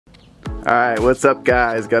Alright, what's up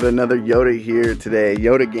guys? Got another Yota here today,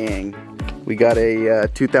 Yota gang. We got a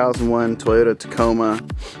 2001 Toyota Tacoma.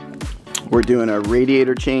 We're doing a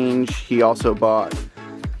radiator change. He also bought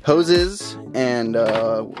hoses and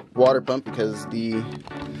water pump because the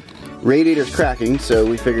radiator's cracking, so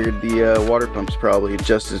we figured the water pump's probably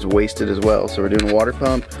just as wasted as well. So we're doing water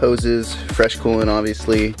pump, hoses, fresh coolant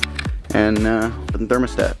obviously, and putting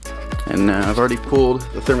thermostat. And I've already pulled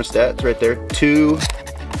the thermostat, it's right there. Two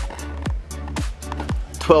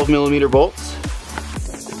 12mm bolts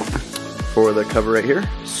for the cover right here.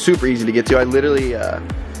 Super easy to get to. I literally,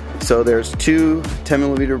 so there's two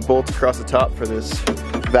 10mm bolts across the top for this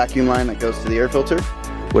vacuum line that goes to the air filter,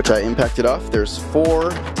 which I impacted off. There's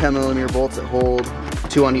four 10mm bolts that hold,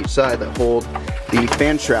 two on each side, that hold the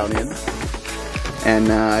fan shroud in.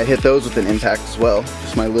 And I hit those with an impact as well.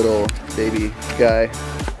 Just my little baby guy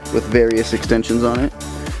with various extensions on it.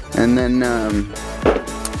 And then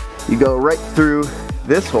you go right through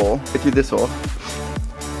this hole,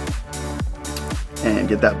 and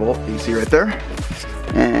get that bolt that you see right there.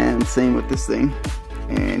 And same with this thing.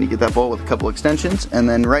 And you get that bolt with a couple extensions. And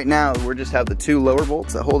then right now we just have the two lower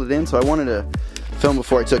bolts that hold it in. So I wanted to film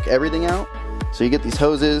before I took everything out. So you get these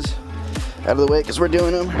hoses out of the way because we're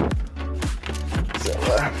doing them. So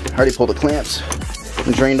I already pulled the clamps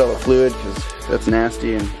and drained all the fluid because that's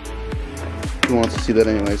nasty and who wants to see that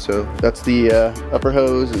anyway. So that's the upper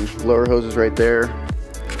hose and lower hoses right there.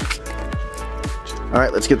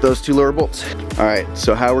 Alright, let's get those two lower bolts. Alright,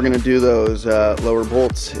 so how we're going to do those lower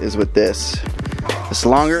bolts is with this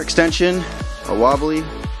longer extension, a wobbly,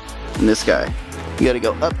 and this guy. You got to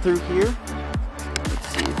go up through here. Let's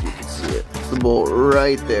see if you can see it. It's the bolt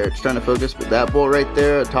right there. It's trying to focus, but that bolt right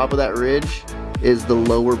there, on top of that ridge, is the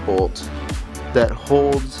lower bolt that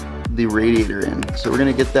holds the radiator in. So we're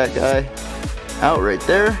going to get that guy out right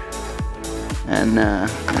there, and I'm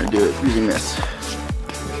going to do it using this.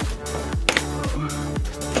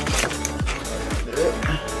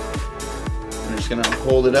 I'm just going to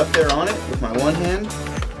hold it up there on it with my one hand,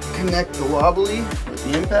 connect the wobbly with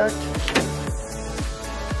the impact,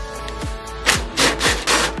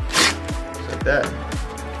 just like that.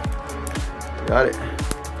 Got it.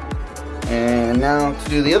 And now to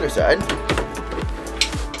do the other side.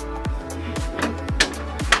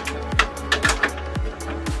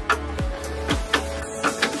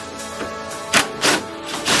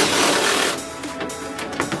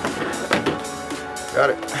 Got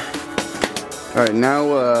it. Alright, now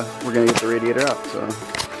we're going to get the radiator out. So,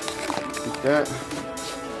 like that.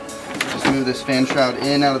 Just move this fan shroud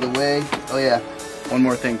in out of the way. Oh yeah, one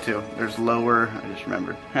more thing too. There's lower, I just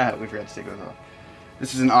remembered. We forgot to take those off.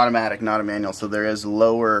 This is an automatic, not a manual, so there is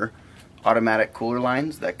lower automatic cooler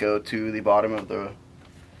lines that go to the bottom of the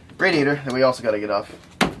radiator that we also got to get off.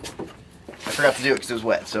 I forgot to do it because it was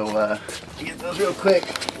wet, so to get those real quick,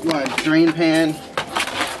 you want a drain pan.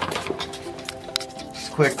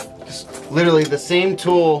 Quick, just literally the same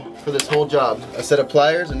tool for this whole job. A set of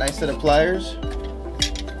pliers, a nice set of pliers,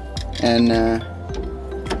 and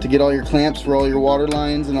to get all your clamps for all your water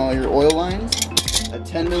lines and all your oil lines, a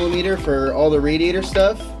 10mm for all the radiator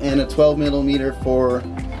stuff, and a 12mm for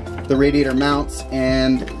the radiator mounts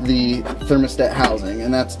and the thermostat housing,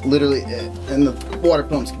 and that's literally it. And the water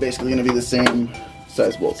pump's basically going to be the same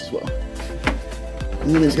size bolts as well.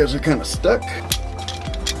 And then these guys are kind of stuck.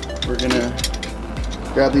 We're gonna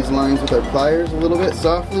grab these lines with our pliers a little bit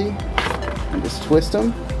softly and just twist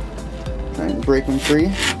them. Try and break them free.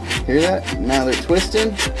 Hear that? Now they're twisting.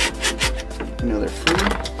 Now they're free.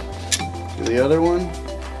 Do the other one.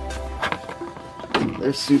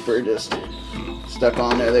 They're super just stuck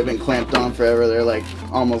on there. They've been clamped on forever. They're like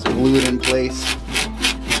almost glued in place.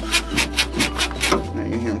 Now you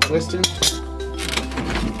can hear them twisting.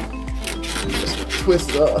 Just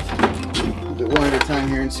twist off. Do it one at a time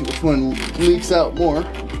here and see which one leaks out more.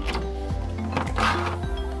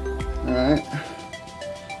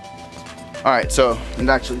 Alright, so I'm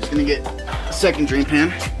actually just going to get a second drain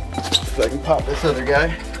pan so I can pop this other guy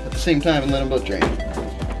at the same time and let them both drain.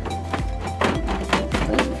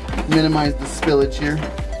 Right. Minimize the spillage here.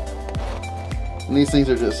 And these things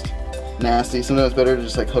are just nasty. Sometimes it's better to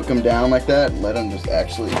just like hook them down like that and let them just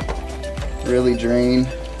actually really drain.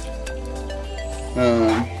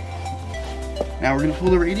 Now we're going to pull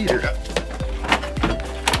the radiator up.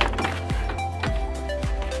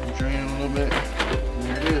 Drain a little bit.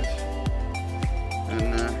 There it is.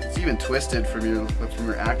 And it's even twisted from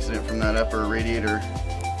your accident from that upper radiator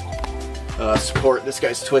support. This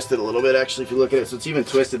guy's twisted a little bit actually if you look at it. So it's even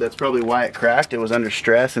twisted. That's probably why it cracked. It was under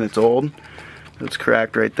stress and it's old. It's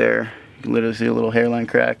cracked right there. You can literally see a little hairline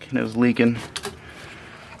crack and it was leaking.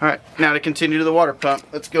 Alright, now to continue to the water pump.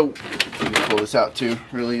 Let's go. Let me pull this out too,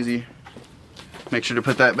 real easy. Make sure to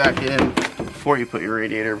put that back in before you put your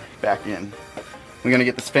radiator back in. We're gonna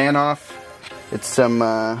get this fan off. It's some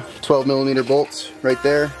 12mm bolts right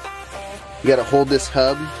there. You gotta hold this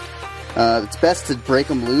hub. It's best to break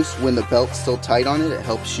them loose when the belt's still tight on it. It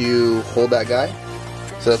helps you hold that guy.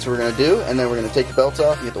 So that's what we're gonna do, and then we're gonna take the belts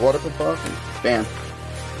off and get the water pump off, and bam,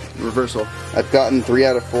 reversal. I've gotten 3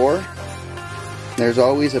 out of 4. There's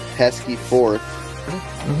always a pesky 4th.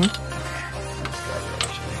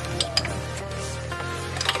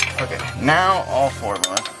 Okay, now all 4 of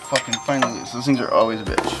them. I fucking finally loose. Those things are always a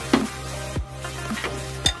bitch.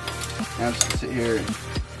 Now I'm just gonna sit here and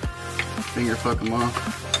finger fuck them off.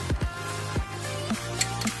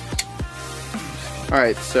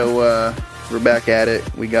 Alright, so we're back at it.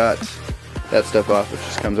 We got that stuff off, which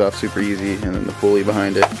just comes off super easy, and then the pulley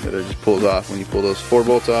behind it that it just pulls off when you pull those 4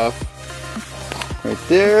 bolts off. Right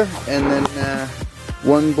there, and then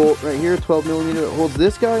 1 bolt right here, 12mm, that holds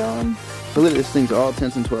this guy on. So look at this thing's all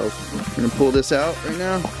 10s and 12s. We're gonna pull this out right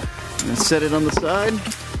now, and set it on the side,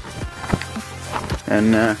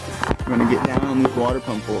 and we're gonna get down on these water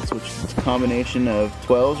pump bolts, which is a combination of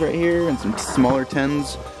 12s right here and some smaller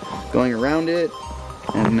 10s going around it,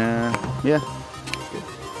 and yeah.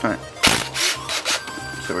 Alright,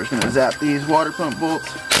 so we're just gonna zap these water pump bolts.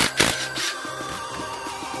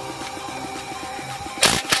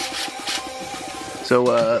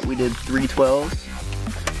 So we did 3 12s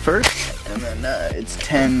first, and then it's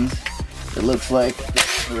 10s. It looks like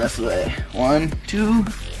the rest of the way. 1, 2,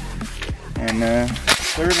 and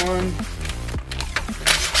 3rd one,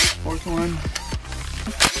 4th one,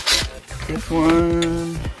 5th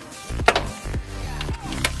one,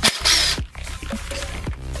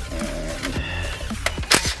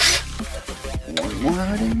 and 1 more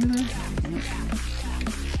right into there.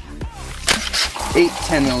 8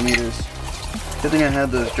 10mm. Good thing I had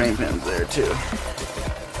those drain pins there too.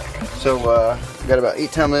 So we got about 8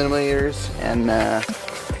 10mm and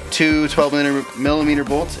 2 12mm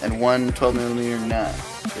bolts and 1 12mm nut.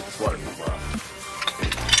 Get this water pump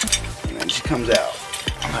off. And then she comes out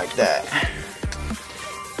like that.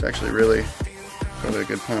 It's actually really a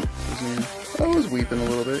good pump. I was weeping a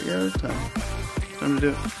little bit. Yeah, it's time to do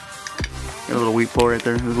it. Got a little weep pull right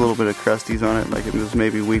there. There's a little bit of crusties on it, like it was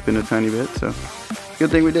maybe weeping a tiny bit. So good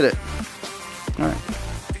thing we did it. Alright.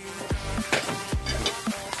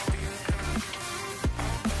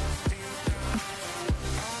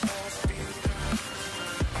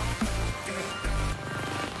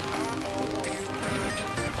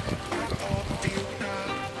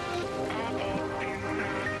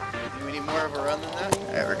 Do we need more of a run than that?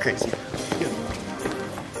 Alright, we're crazy.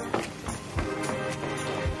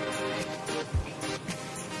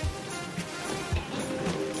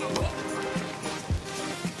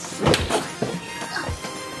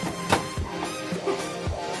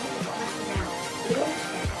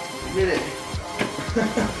 Did it.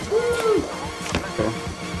 Okay.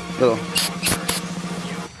 Little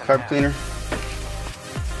carb cleaner.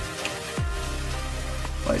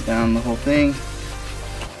 Wipe down the whole thing.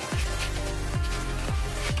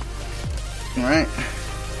 Alright.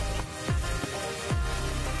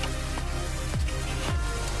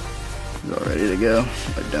 It's all ready to go.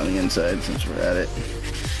 Wipe down the inside since we're at it.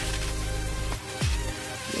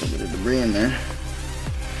 A little bit of debris in there.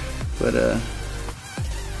 But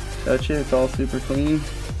touch it, it's all super clean.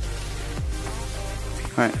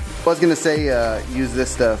 Alright, I was gonna say use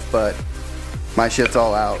this stuff, but my shit's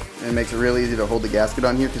all out. It makes it real easy to hold the gasket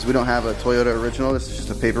on here because we don't have a Toyota original, this is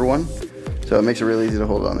just a paper one. So it makes it real easy to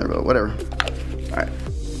hold it on there, but whatever. Alright.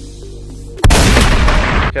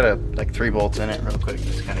 Got like 3 bolts in it real quick,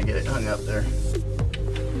 just kind of get it hung up there.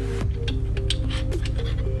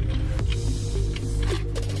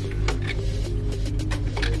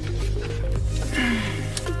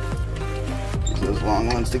 Those long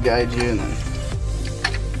ones to guide you, and then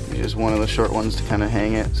just one of the short ones to kind of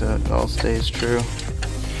hang it so it all stays true. Oh,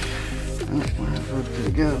 where the fuck did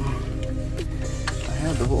it go? I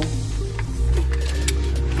had the hole.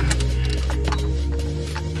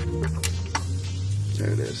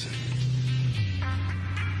 There it is.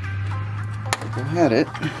 I had it.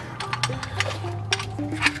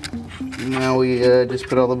 Now we just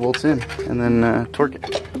put all the bolts in and then torque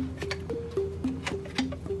it.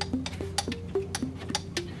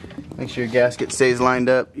 Make sure your gasket stays lined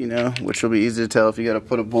up, you know, which will be easy to tell if you got to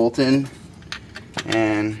put a bolt in.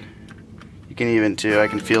 And you can even too, I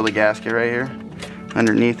can feel the gasket right here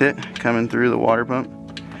underneath it coming through the water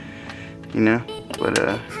pump, you know. But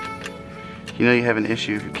you know you have an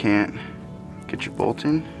issue if you can't get your bolt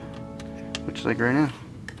in, which is like right now.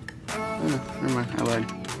 Oh, never mind, I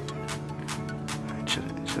lied.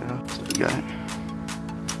 You got it.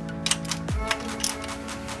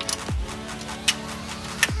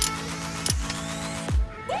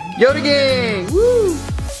 Yota gang! Woo!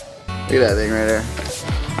 Look at that thing right there.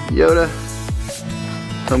 Yota.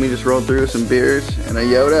 Homie just rolled through some beers and a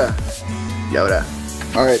Yota. Yota.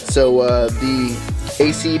 Alright, so the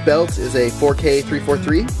AC belt is a 4K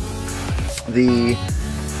 343. The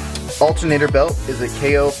alternator belt is a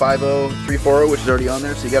KO50 340, which is already on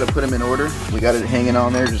there, so you gotta put them in order. We got it hanging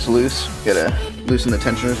on there, just loose. Gotta loosen the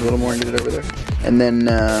tensioners a little more and get it over there. And then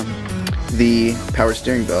the power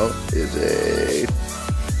steering belt is a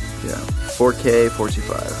 4K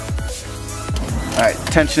 425. Alright,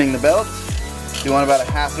 tensioning the belt. You want about a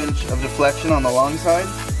 1/2 inch of deflection on the long side.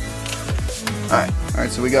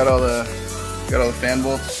 Alright, so we got all the fan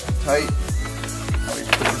bolts tight. Now we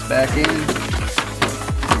just put this back in.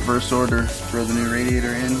 Reverse order, throw the new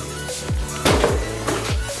radiator in.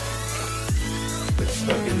 Which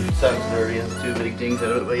fucking sucks, it already has 2 bitty dings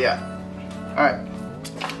out of it, but yeah. Alright.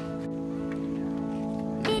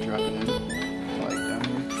 Drop it in. Like down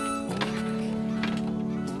here.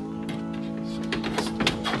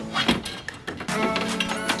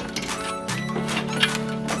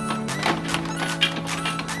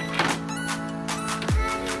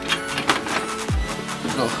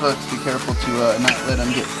 Little hooks, be careful to not let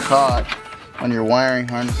them get caught on your wiring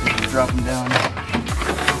harnesses. You drop them down.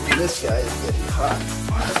 This guy is getting caught.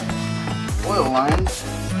 Oil lines,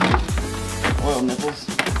 oil nipples.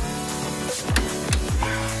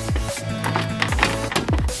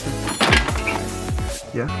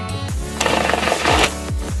 Yeah.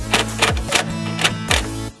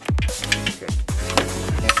 Okay.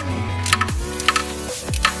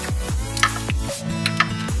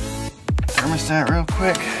 Thermostat real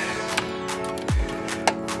quick.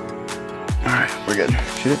 Alright, we're good.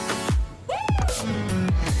 Shoot it.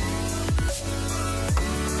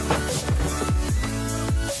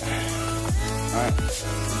 Alright,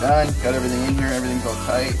 done. Got everything in here. Everything's all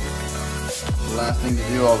tight. The last thing to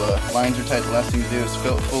do, all the lines are tight. The last thing to do is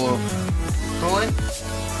fill it full of coolant.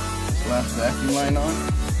 This last vacuum line on.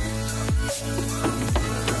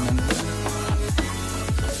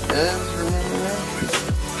 Remember that?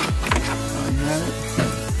 Oh, you have it.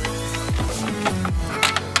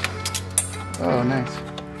 Oh, nice.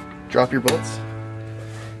 Drop your bolts.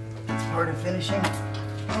 That's part of finishing.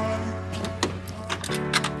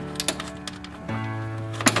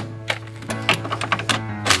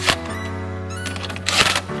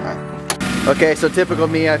 Okay, so typical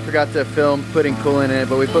me, I forgot to film putting coolant in it,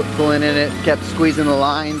 but we put coolant in it, kept squeezing the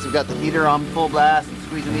lines. We've got the heater on full blast, and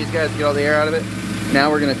squeezing these guys to get all the air out of it. Now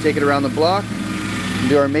we're gonna take it around the block and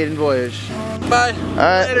do our maiden voyage. Bye. All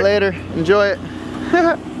right, later. Enjoy it.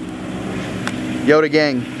 Yota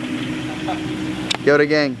gang. Yota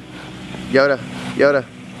gang. Yota. Yota.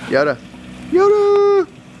 Yota. Yota.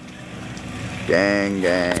 Gang,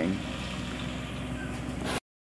 gang.